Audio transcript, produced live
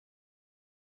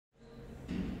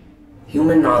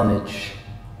Human knowledge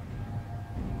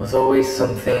was always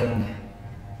something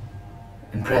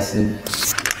impressive.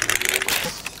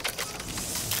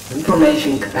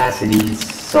 Information capacity is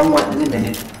somewhat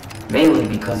limited, mainly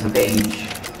because of age.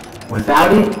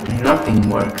 Without it, nothing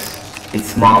works.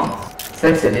 It's small,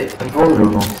 sensitive, and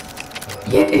vulnerable.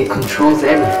 Yet it controls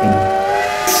everything.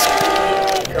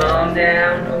 Calm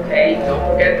down, okay? Don't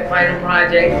forget the final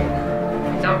project.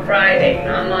 It's on Friday,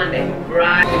 not Monday.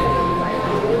 Friday.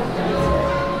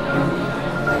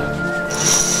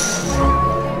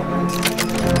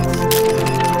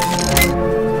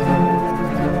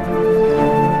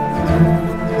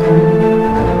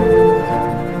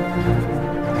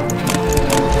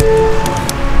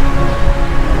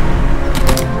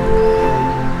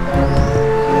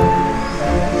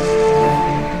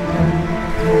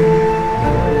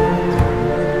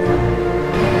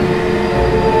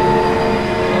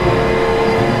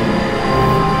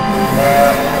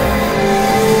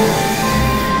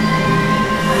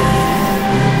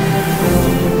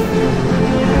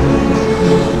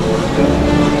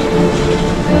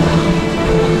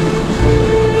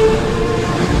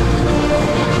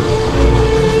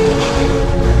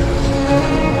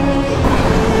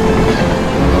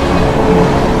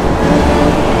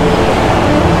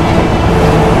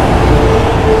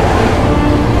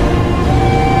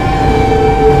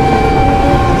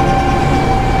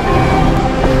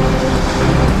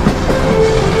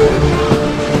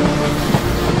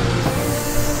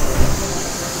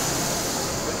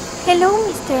 Hello,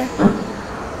 mister.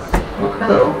 Oh,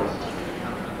 hello.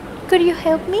 Could you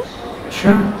help me?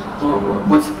 Sure.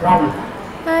 What's the problem?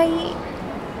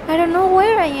 I don't know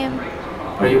where I am.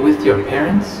 Are you with your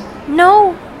parents?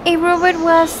 No, a robot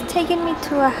was taking me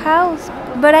to a house,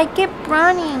 but I kept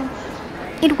running.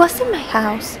 It wasn't my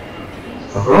house.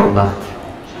 A robot?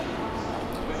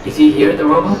 Is he here, the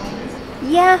robot?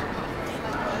 Yeah.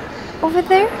 Over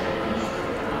there?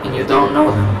 And you don't know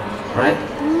them, right?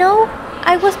 No,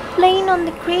 I was playing on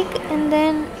the creek and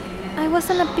then I was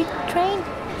on a big train.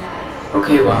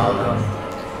 Okay, well,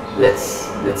 let's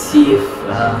see if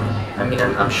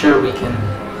I'm sure we can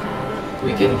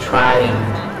try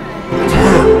and.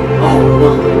 Oh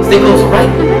no! Stay close, right?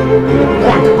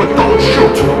 Point, but don't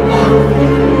shoot!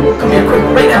 Come here, quick,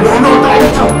 right now! No,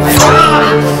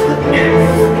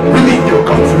 Relieve your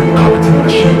guns and incompetent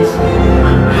machines.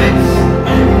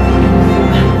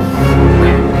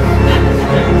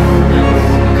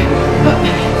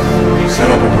 Set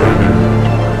up a perimeter.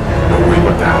 No way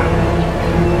but down.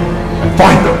 And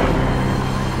find them!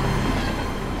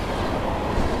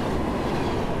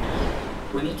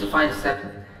 We need to find a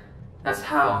Zeppelin.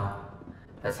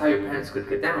 That's how your parents could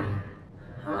get down here.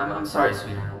 I'm sorry,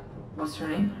 sweetheart. What's your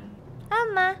name?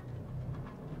 Alma,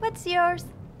 what's yours?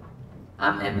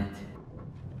 I'm Emmett.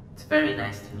 It's very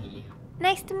nice to meet you.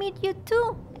 Nice to meet you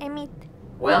too, Emmett.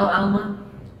 Well, Alma,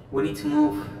 we need to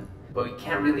move, but we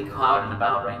can't really go out and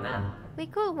about right now. We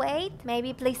could wait,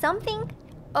 maybe play something.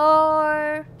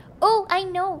 Or... Oh, I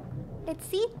know.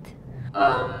 Let's eat.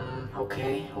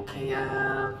 Okay.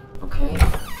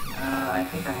 I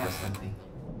think I have something.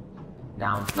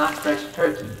 Now, it's not fresh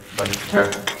turkey, but it's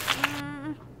turkey.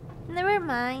 Never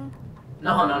mind.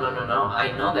 No.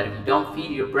 I know that if you don't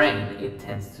feed your brain, it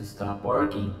tends to stop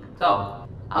working. So,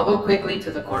 I'll go quickly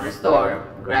to the corner store,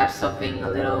 grab something a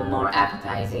little more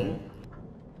appetizing.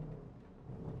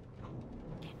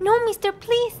 No, mister,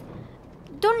 please.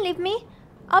 Don't leave me.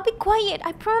 I'll be quiet,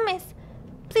 I promise.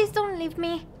 Please don't leave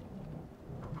me.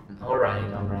 Alright.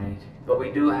 But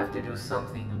we do have to do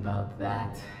something about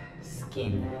that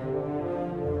skin.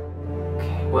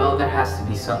 Okay, well, there has to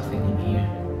be something in here.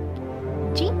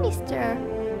 Gee, mister,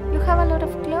 you have a lot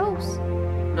of clothes.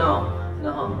 No.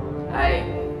 I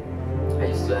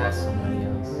used to have somebody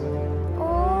else.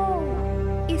 Oh,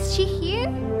 is she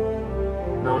here?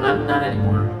 No, not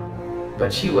anymore.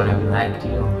 But she would have liked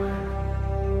you.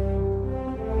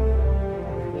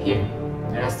 Here,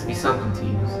 there has to be something to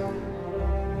use.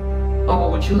 Oh,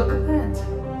 well, would you look at that?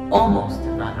 Almost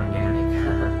not organic.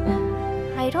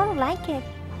 I don't like it.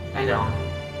 I know,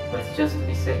 but it's just to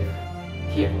be safe.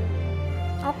 Here,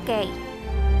 Okay,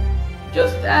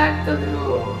 just act a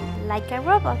little... like a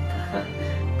robot.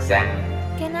 Exactly.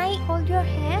 Can I hold your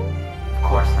hand? Of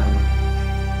course, honey.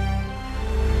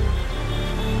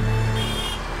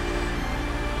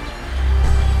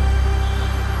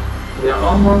 We are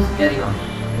almost getting on.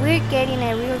 We're getting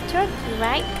a real turkey,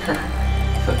 right?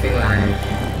 Something like...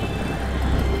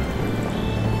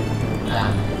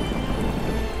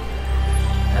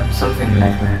 something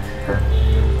like that.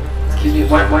 Excuse me,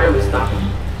 why are we stopping?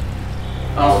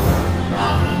 Oh,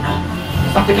 no.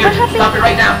 Stop the carriage. Stop it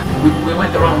right now. We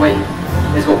went the wrong way.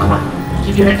 Let's go, come on.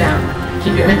 Keep your head down.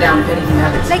 Keep your head down if anything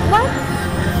happens. Like what?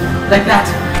 Like that.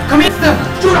 Come here, sister.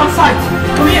 Shoot on sight.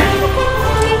 Come here.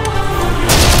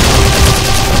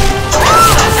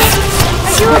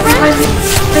 Are you Right behind me.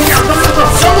 Stay down. Don't look up.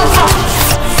 Don't look up.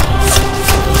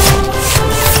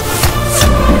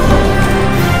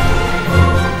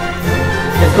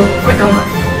 Let's go. Quick, Alma.